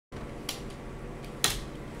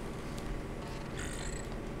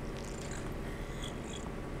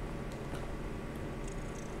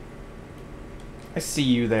I see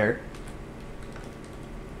you there.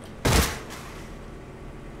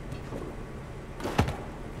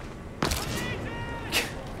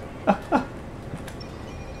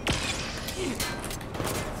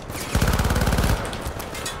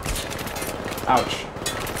 Ouch.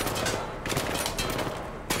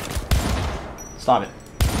 Stop it.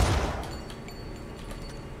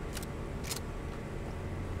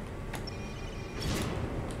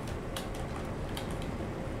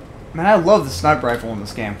 Man, I love the sniper rifle in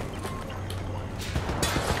this game.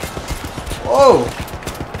 Whoa!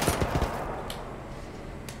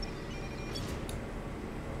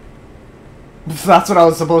 That's what I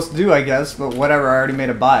was supposed to do, I guess, but whatever, I already made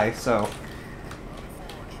a buy, so...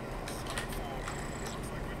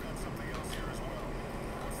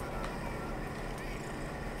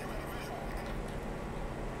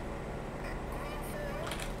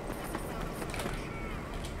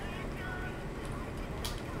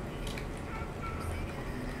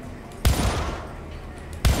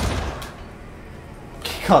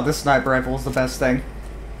 God, this sniper rifle is the best thing.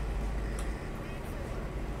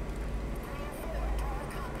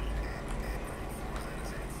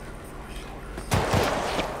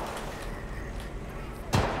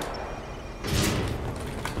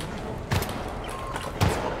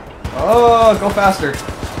 Oh, go faster.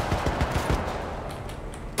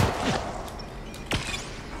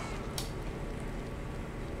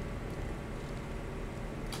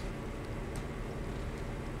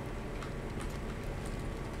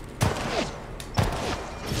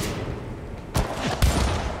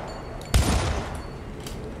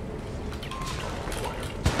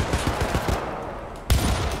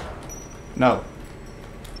 No.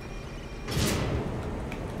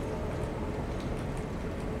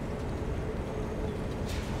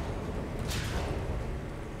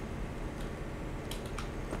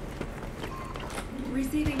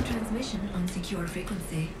 Receiving transmission on secure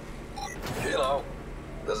frequency. Hello,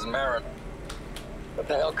 this is Marin. What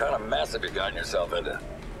the hell kind of mess have you gotten yourself into?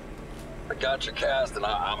 I got your cast and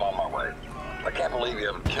I'm on my way. I can't believe you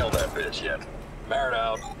haven't killed that bitch yet. Marin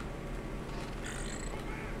out.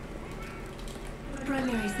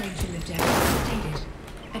 Primary sanction objective stated.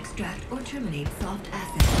 Extract or terminate soft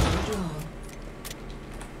asset withdrawal.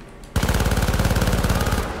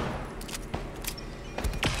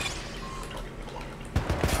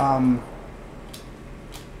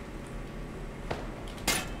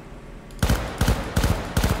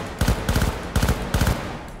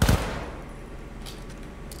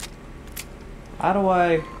 How do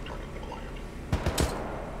I...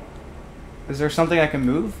 Is there something I can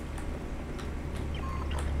move?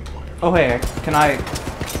 Oh hey, can I...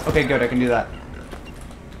 Okay, good, I can do that.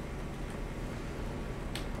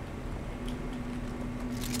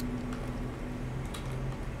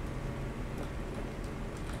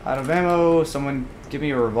 Out of ammo, someone give me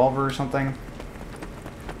a revolver or something.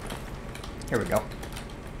 Here we go.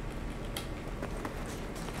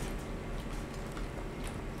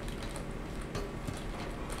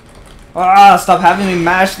 Ah, stop having me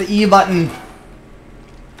mash the E button.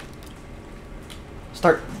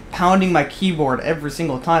 Start pounding my keyboard every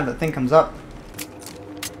single time that thing comes up.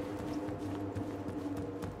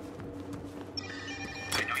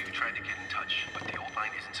 I know you've tried to get in touch, but the old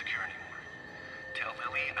line isn't secure anymore. Tell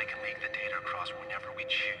Lily I can make the data across whenever we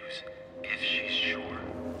choose, if she's sure.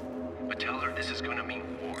 But tell her this is going to mean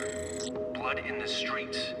war. Blood in the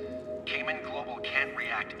streets. Cayman Global can't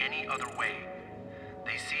react any other way.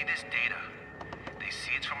 They see this data. They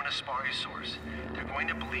see it's from an Aspari source. They're going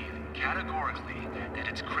to believe, categorically, that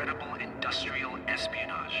it's credible industrial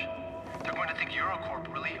espionage. They're going to think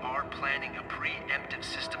Eurocorp really are planning a preemptive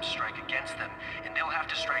system strike against them, and they'll have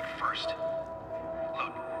to strike first.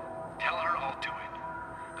 Look, tell her I'll do it.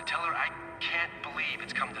 But tell her I can't believe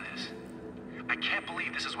it's come to this. I can't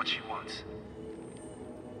believe this is what she wants.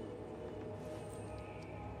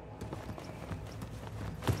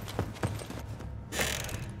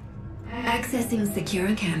 Accessing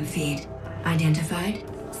secure cam feed. Identified.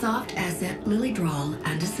 Soft asset Lily Drawl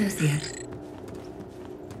and associate.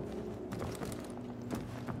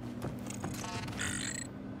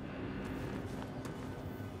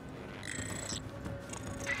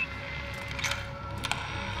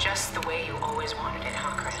 Just the way you always wanted it,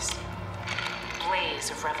 huh, Kris? Blaze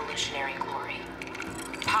of revolutionary glory.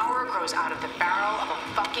 Power grows out of the barrel of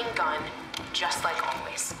a fucking gun, just like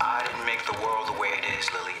always. I didn't make the world the way it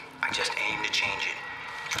is, Lily. I just aim to change it.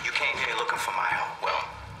 You came here looking for my help. Well,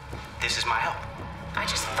 this is my help. I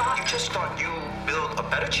just thought... You just thought you'd build a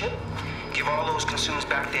better chip, give all those consumers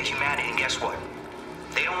back their humanity, and guess what?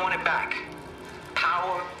 They don't want it back.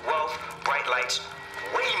 Power, wealth, bright lights,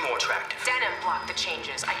 way more attractive. Denim blocked the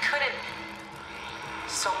changes. I couldn't...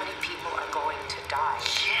 So many people are going to die.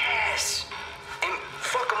 Yes! And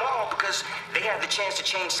fuck them all because they had the chance to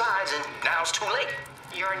change sides and now it's too late.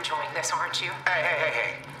 You're enjoying this, aren't you?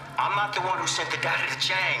 Hey. I'm not the one who sent the data to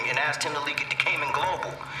Chang and asked him to leak it to Cayman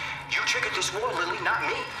Global. You triggered this war, Lily, not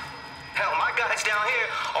me. Hell, my guys down here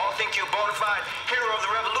all think you're a bona fide hero of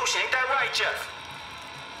the revolution. Ain't that right, Jeff?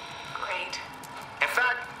 Great. In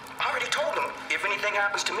fact, I already told them if anything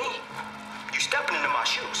happens to me, you stepping into my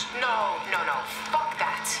shoes. No. Fuck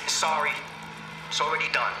that. Sorry. It's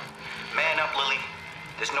already done. Man up, Lily.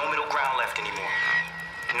 There's no middle ground left anymore.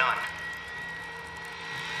 None.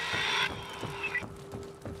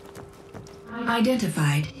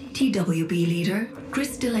 Identified. TWB leader,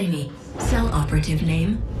 Kris Delaney. Cell operative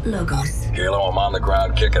name, Logos. Kilo, I'm on the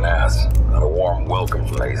ground kicking ass. Got a warm welcome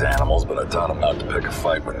from these animals, but I taught them not to pick a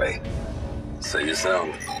fight with me. See you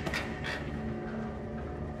soon.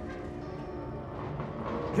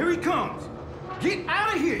 Here he comes! Get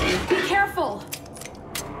out of here! Be careful!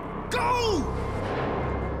 Go!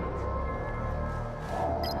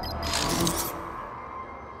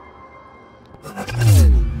 Come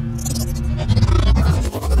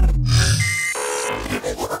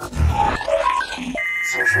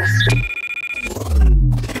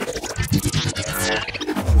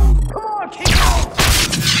on, Kilo!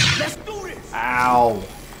 Let's do this! Ow.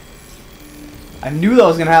 I knew that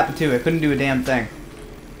was gonna happen too. I couldn't do a damn thing.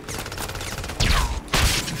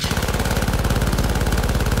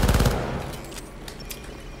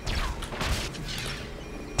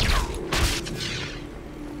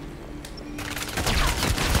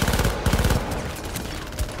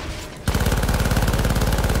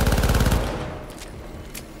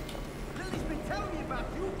 Lily's been telling me about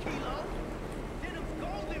you, Kilo. Denham's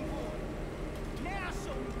golden boy. Now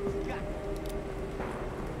show me what you got.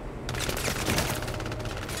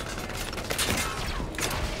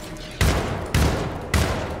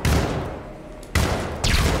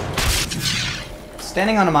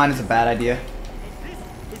 Standing on a mine is a bad idea.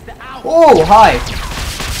 This is the hour. Oh, hi!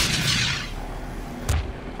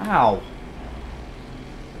 Ow.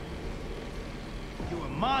 You're a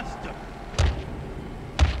monster.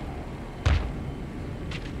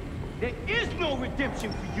 There is no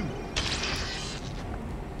redemption for you.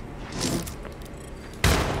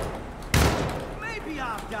 Maybe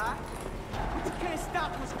I'll die, but you can't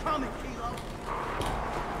stop what's coming, Kilo.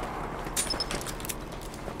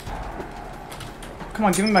 Come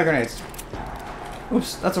on, give me my grenades.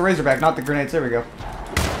 Oops, that's a Razorback, not the grenades. There we go.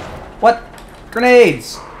 What?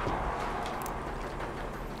 Grenades!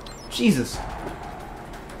 Jesus.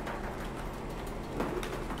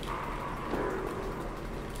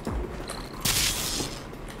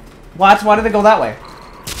 What? Why did they go that way?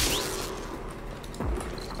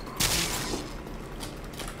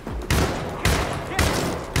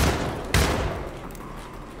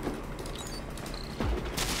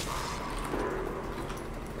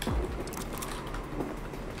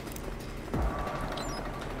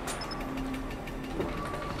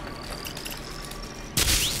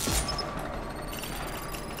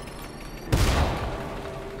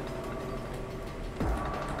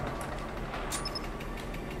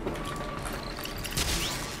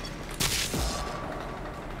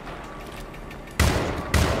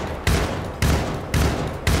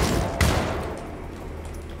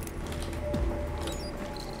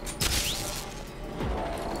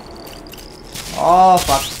 Oh,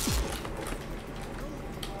 fuck.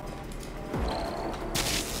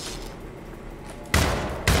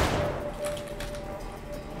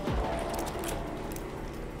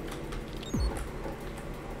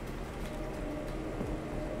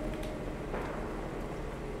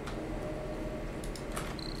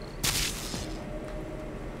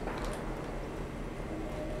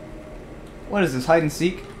 What is this, hide and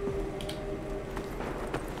seek?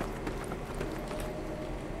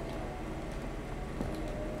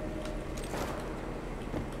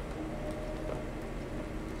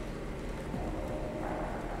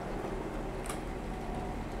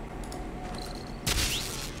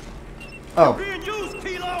 Oh. Being used,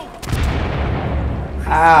 Kilo!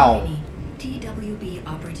 Ow. TWB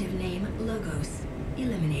operative name, Logos.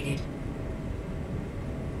 Eliminated.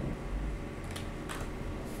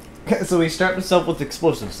 Okay, so he strapped himself with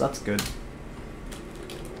explosives. That's good.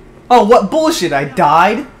 Oh, what bullshit! I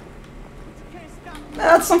died?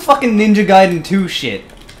 That's some fucking Ninja Gaiden 2 shit.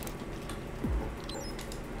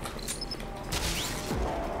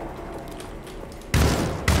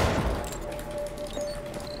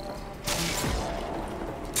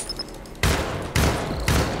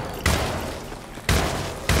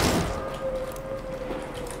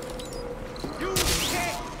 You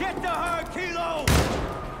can't get to her, Kilo!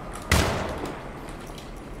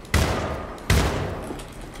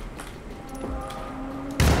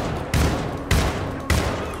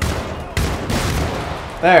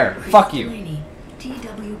 There. Kris Fuck you. Delaney,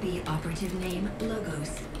 TWB operative name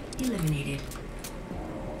Logos. Eliminated.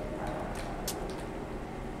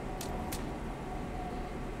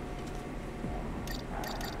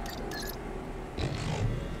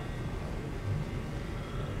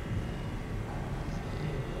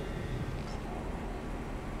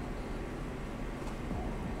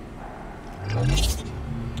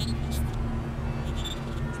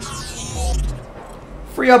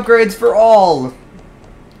 Free upgrades for all!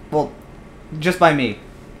 Well, just by me.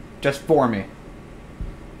 Just for me.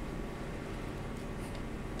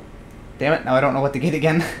 Damn it, now I don't know what to get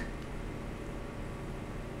again.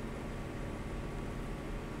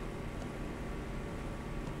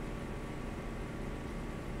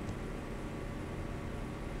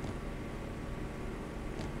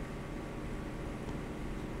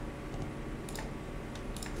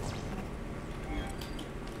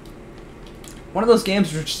 One of those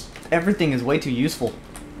games where just everything is way too useful.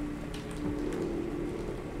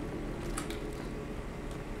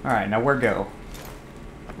 Alright, now where go?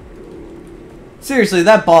 Seriously,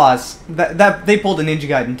 that boss, they pulled a Ninja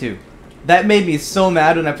Gaiden 2. That made me so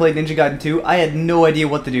mad when I played Ninja Gaiden 2, I had no idea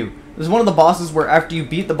what to do. It was one of the bosses where after you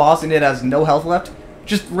beat the boss and it has no health left,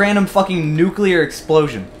 just random fucking nuclear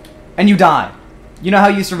explosion. And you die. You know how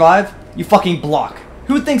you survive? You fucking block.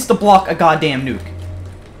 Who thinks to block a goddamn nuke?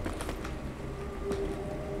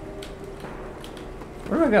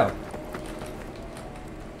 Where do I go?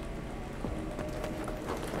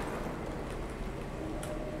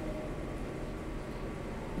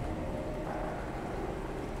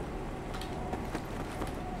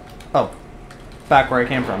 Oh. Back where I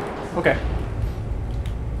came from. Okay.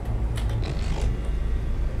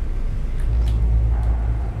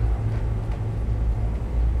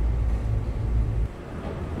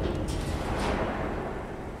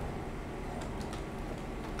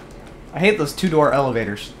 I hate those two-door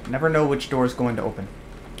elevators. Never know which door is going to open.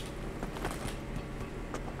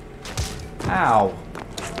 Ow.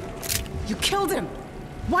 You killed him!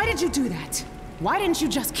 Why did you do that? Why didn't you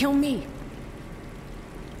just kill me?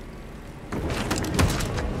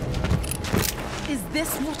 Is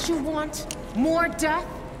this what you want? More death?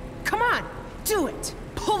 Come on, do it!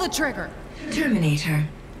 Pull the trigger! Terminator.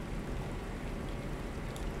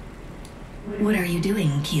 What are you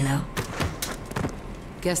doing, Kilo?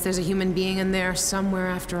 Guess there's a human being in there somewhere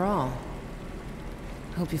after all.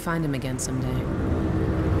 Hope you find him again someday.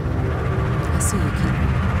 I see you, Kilo.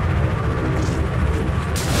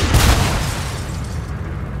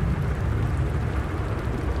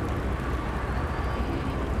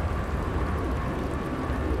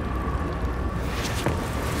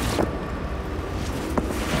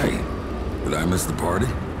 Hey, did I miss the party?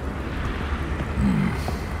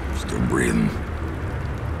 Still breathing.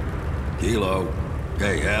 Kilo.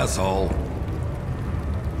 Hey, asshole.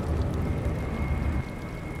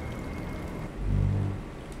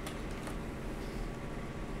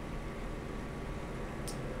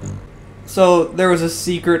 So, there was a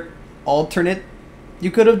secret alternate you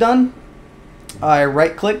could have done. I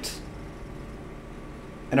right-clicked.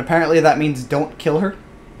 And apparently that means don't kill her.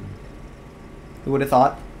 Who would have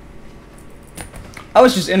thought? I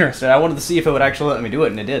was just interested. I wanted to see if it would actually let me do it,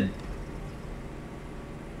 and it did.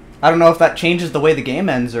 I don't know if that changes the way the game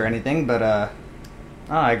ends or anything, but,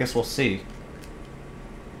 I guess we'll see.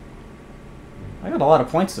 I got a lot of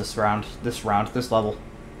points this round, this level.